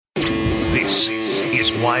This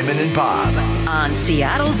is Wyman and Bob on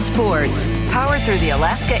Seattle Sports, powered through the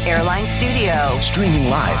Alaska Airlines Studio. Streaming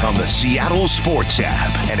live on the Seattle Sports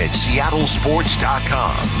app and at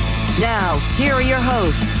seattlesports.com. Now, here are your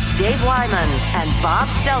hosts, Dave Wyman and Bob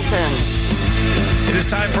Stelton. It is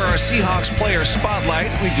time for our Seahawks Player Spotlight.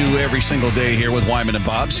 We do every single day here with Wyman and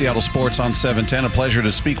Bob, Seattle Sports on 710. A pleasure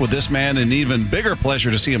to speak with this man, and an even bigger pleasure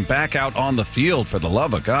to see him back out on the field. For the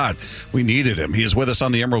love of God, we needed him. He is with us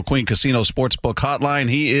on the Emerald Queen Casino Sportsbook Hotline.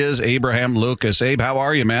 He is Abraham Lucas. Abe, how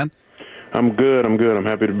are you, man? I'm good. I'm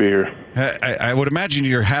happy to be here. I would imagine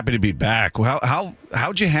you're happy to be back.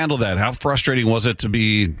 How'd you handle that? How frustrating was it to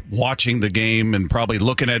be watching the game and probably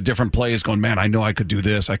looking at different plays going, man, I know I could do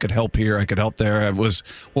this. I could help here. I could help there.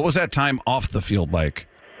 What was that time off the field like?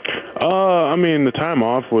 The time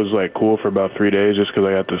off was cool for about 3 days just because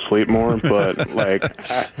I got to sleep more. But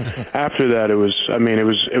after that, it was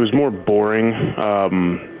more boring.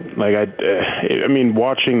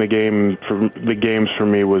 Watching the games for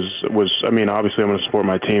me was obviously I'm going to support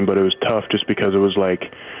my team, but it was tough just because it was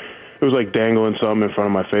like dangling something in front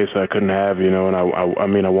of my face that I couldn't have, and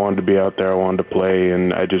I wanted to be out there, I wanted to play,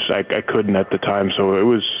 and I couldn't at the time, so it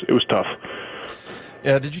was tough.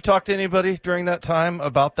 Yeah, did you talk to anybody during that time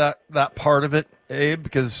about that part of it, Abe?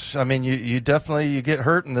 Because you definitely get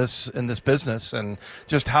hurt in this business, and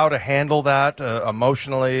just how to handle that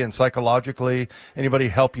emotionally and psychologically. Anybody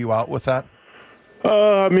help you out with that?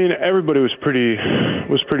 Everybody was pretty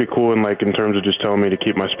cool in terms of just telling me to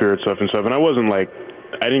keep my spirits up and stuff. And I wasn't I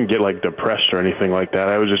didn't get depressed or anything like that.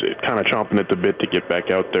 I was just kind of chomping at the bit to get back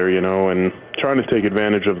out there, and trying to take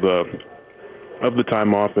advantage of the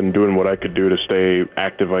time off and doing what I could do to stay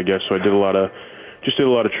active, I guess. So I did a lot of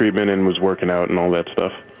treatment and was working out and all that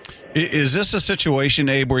stuff. Is this a situation,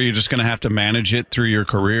 Abe, where you're just going to have to manage it through your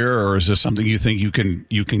career, or is this something you think you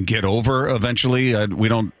can get over eventually? We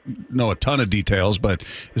don't know a ton of details, but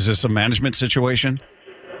is this a management situation?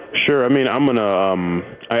 Sure. I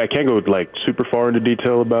can't go super far into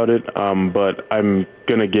detail about it, but I'm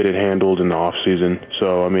gonna get it handled in the off season.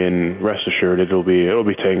 So rest assured, it'll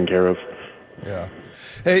be taken care of. Yeah.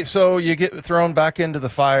 Hey, so you get thrown back into the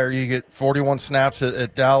fire. You get 41 snaps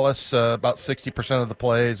at Dallas, about 60% of the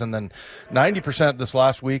plays, and then 90% this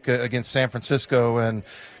last week against San Francisco, and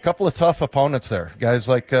a couple of tough opponents there. Guys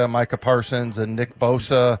like Micah Parsons and Nick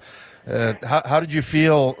Bosa. How did you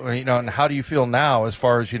feel, and how do you feel now as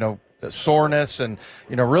far as, soreness and,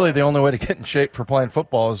 really the only way to get in shape for playing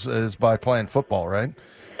football is by playing football, right?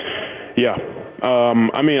 Yeah.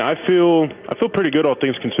 I feel pretty good, all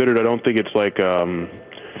things considered. I don't think it's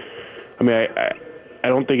I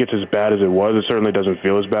don't think it's as bad as it was. It certainly doesn't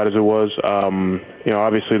feel as bad as it was.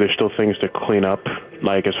 Obviously there's still things to clean up,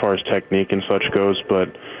 as far as technique and such goes,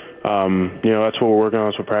 but that's what we're working on.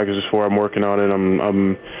 That's what practice is for. I'm working on it.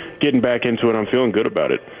 I'm getting back into it. I'm feeling good about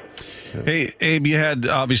it. Hey, Abe, you had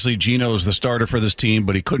obviously Geno's the starter for this team,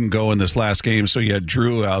 but he couldn't go in this last game, so you had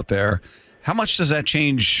Drew out there. How much does that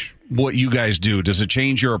change what you guys do? Does it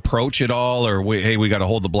change your approach at all? Or, we got to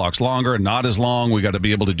hold the blocks longer, not as long. We got to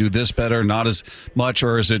be able to do this better, not as much.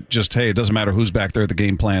 Or is it just, hey, it doesn't matter who's back there. The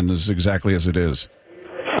game plan is exactly as it is.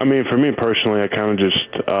 For me personally, I kind of just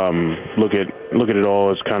look at it all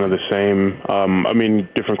as kind of the same.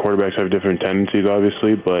 Different quarterbacks have different tendencies,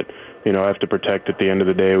 obviously, but I have to protect at the end of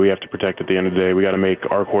the day. We have to protect at the end of the day. We got to make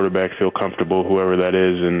our quarterback feel comfortable, whoever that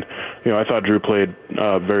is. And I thought Drew played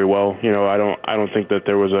very well. I don't think that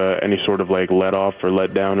there was any sort of let off or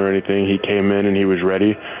let down or anything. He came in and he was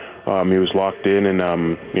ready. He was locked in, and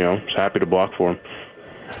was happy to block for him.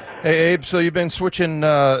 Hey, Abe, so you've been switching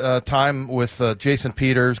time with Jason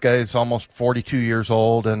Peters, guy's almost 42 years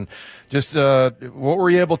old, and just what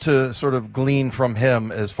were you able to sort of glean from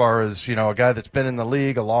him as far as, a guy that's been in the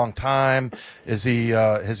league a long time? Has he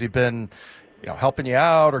been, helping you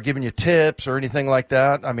out or giving you tips or anything like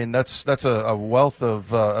that? That's a wealth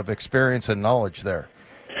of experience and knowledge there.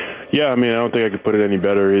 Yeah, I don't think I could put it any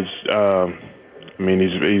better. He's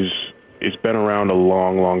been around a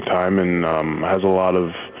long time and has a lot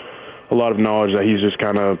of knowledge that he's just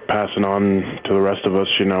kind of passing on to the rest of us,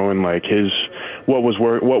 and what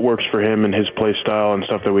works for him and his play style and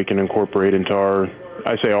stuff that we can incorporate into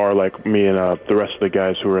me and the rest of the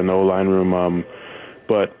guys who are in the O-line room.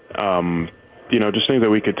 Just things that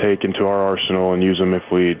we could take into our arsenal and use them if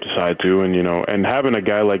we decide to, and having a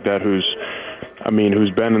guy like that who's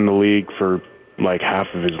been in the league for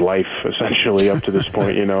half of his life essentially up to this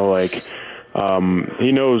point, he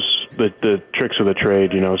knows the tricks of the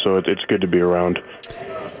trade, so it's good to be around.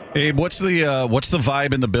 Abe, what's the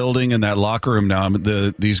vibe in the building and that locker room now? I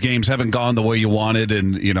mean, these games haven't gone the way you wanted,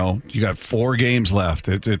 and you got 4 games left.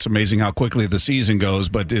 It's amazing how quickly the season goes.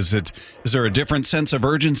 But is there a different sense of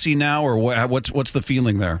urgency now, or what's the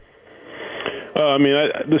feeling there?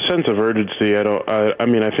 The sense of urgency.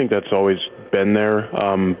 I think that's always been there.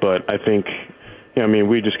 But I think,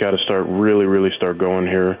 we just got to start really start going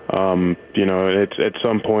here. It's at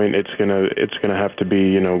some point it's gonna have to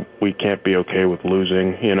be. We can't be okay with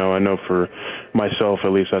losing. I know for myself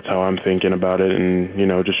at least that's how I'm thinking about it, and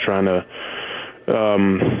just trying to,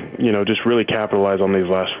 just really capitalize on these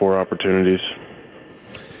last 4 opportunities.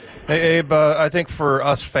 Hey, Abe, I think for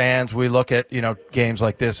us fans, we look at, games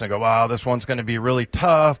like this and go, wow, this one's going to be really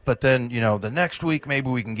tough. But then, the next week, maybe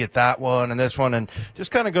we can get that one and this one and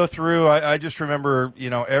just kind of go through. I just remember,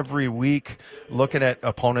 every week looking at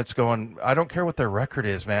opponents going, I don't care what their record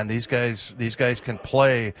is, man. These guys can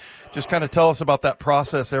play. Just kind of tell us about that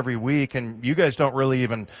process every week. And you guys don't really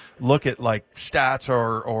even look at like stats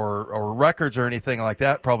or records or anything like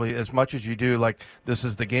that, probably as much as you do. Like, this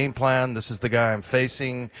is the game plan. This is the guy I'm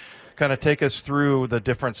facing. Kind of take us through the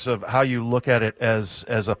difference of how you look at it as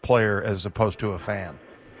a player as opposed to a fan.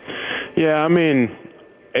 Yeah,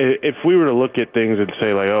 if we were to look at things and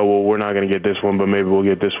say like, oh, well, we're not going to get this one, but maybe we'll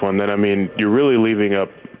get this one, then, you're really leaving up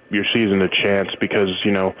your season a chance because,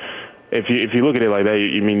 if you look at it like that,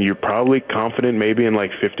 you're probably confident maybe in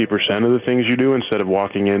like 50% of the things you do instead of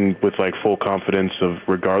walking in with like full confidence of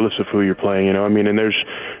regardless of who you're playing, and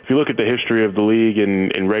if you look at the history of the league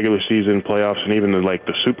in regular season playoffs and even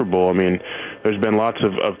the Super Bowl, there's been lots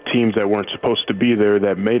of teams that weren't supposed to be there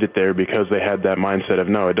that made it there because they had that mindset of,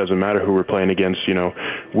 no, it doesn't matter who we're playing against,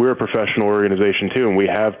 we're a professional organization too, and we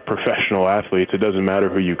have professional athletes. It doesn't matter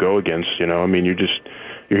who you go against,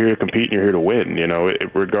 you're here to compete and you're here to win,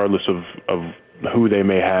 regardless of who they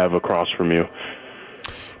may have across from you.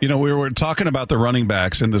 We were talking about the running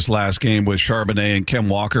backs in this last game with Charbonnet and Kem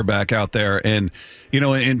Walker back out there. And,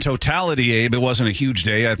 in totality, Abe, it wasn't a huge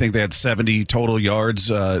day. I think they had 70 total yards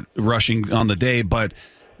rushing on the day. But,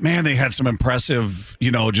 man, they had some impressive,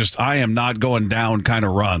 just I am not going down kind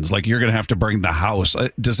of runs. Like, you're going to have to bring the house.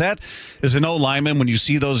 As an O-lineman, when you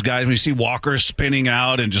see those guys, when you see Walker spinning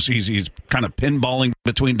out and just he's kind of pinballing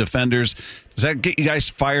between defenders, does that get you guys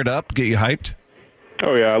fired up, get you hyped?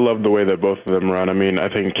 Oh, yeah, I love the way that both of them run. I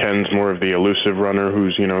think Ken's more of the elusive runner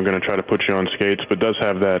who's, going to try to put you on skates, but does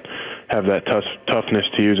have that toughness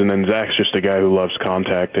to use. And then Zach's just a guy who loves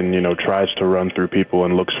contact and, tries to run through people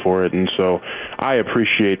and looks for it. And so I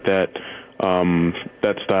appreciate that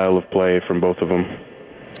style of play from both of them.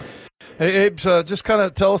 Hey, Abe, just kind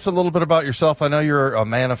of tell us a little bit about yourself. I know you're a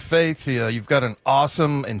man of faith. You've got an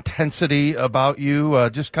awesome intensity about you.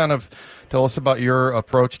 Just kind of tell us about your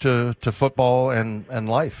approach to football and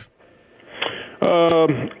life. I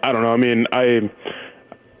don't know.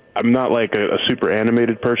 I'm not like a super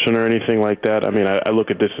animated person or anything like that. I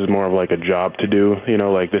look at this as more of like a job to do.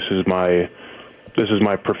 This is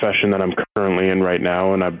my profession that I'm currently in right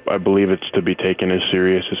now, and I believe it's to be taken as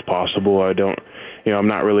serious as possible. I'm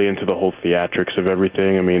not really into the whole theatrics of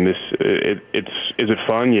everything. Is it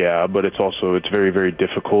fun? Yeah, but it's very, very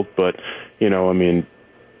difficult. But,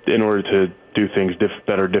 in order to do things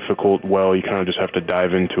that are difficult well, you kind of just have to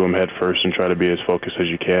dive into them head first and try to be as focused as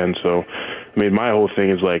you can. So, my whole thing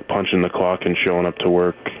is like punching the clock and showing up to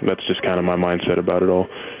work. That's just kind of my mindset about it all.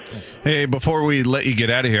 Hey, before we let you get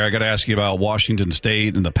out of here, I got to ask you about Washington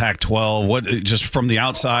State and the Pac-12. What, just from the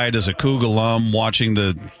outside as a Coug alum, watching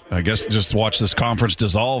just watch this conference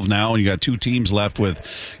dissolve now, and you got 2 teams left with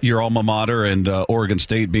your alma mater and Oregon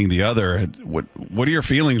State being the other. What are your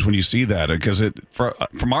feelings when you see that? Because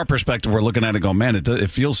from our perspective, we're looking at it going, man, it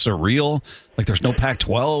feels surreal. Like there's no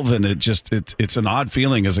Pac-12, and it's an odd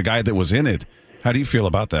feeling as a guy that was in it. How do you feel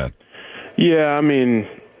about that? Yeah,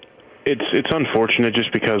 it's unfortunate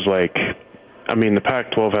just because the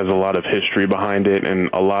Pac-12 has a lot of history behind it, and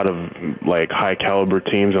a lot of high caliber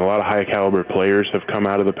teams and a lot of high caliber players have come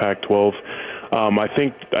out of the Pac-12. I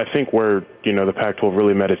think where the Pac-12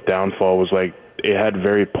 really met its downfall was it had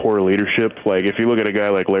very poor leadership. If you look at a guy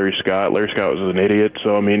like Larry Scott was an idiot.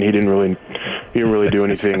 So he didn't really do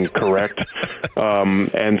anything correct,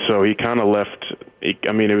 and so he kind of left. It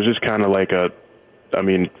was just kind of like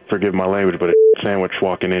forgive my language, but a sandwich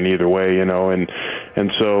walking in either way,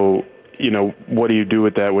 and so. What do you do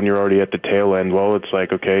with that when you're already at the tail end? Well, it's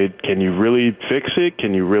like, okay, can you really fix it?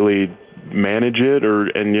 Can you really manage it?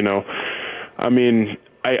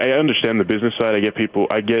 I understand the business side. I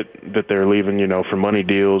get that they're leaving, for money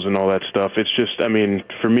deals and all that stuff. It's just, I mean,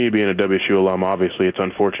 for me being a WSU alum, obviously it's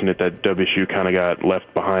unfortunate that WSU kind of got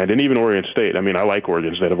left behind, and even Oregon State. I mean, I like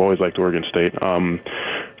Oregon State. I've always liked Oregon State.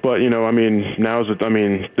 But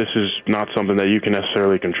this is not something that you can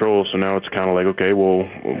necessarily control. So now it's kind of like, okay, well,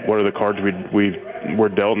 what are the cards we're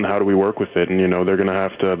dealt, and how do we work with it? And they're going to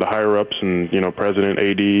have to, the higher ups and president,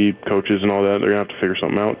 AD, coaches, and all that. They're going to have to figure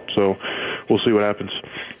something out. So we'll see what happens.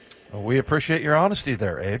 Well, we appreciate your honesty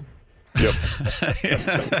there, Abe. Yep.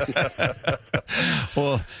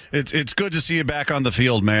 Well, it's good to see you back on the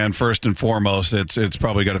field, man. First and foremost, it's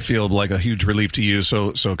probably got to feel like a huge relief to you.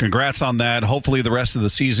 So congrats on that. Hopefully the rest of the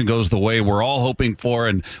season goes the way we're all hoping for,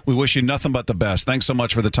 and we wish you nothing but the best. Thanks so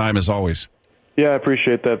much for the time, as always. Yeah, I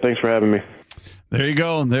appreciate that. Thanks for having me. There you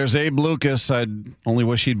go. There's Abe Lucas. I'd only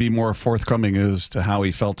wish he'd be more forthcoming as to how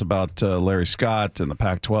he felt about Larry Scott and the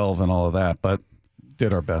Pac-12 and all of that, but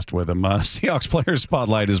did our best with him. Seahawks Players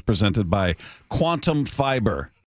Spotlight is presented by Quantum Fiber.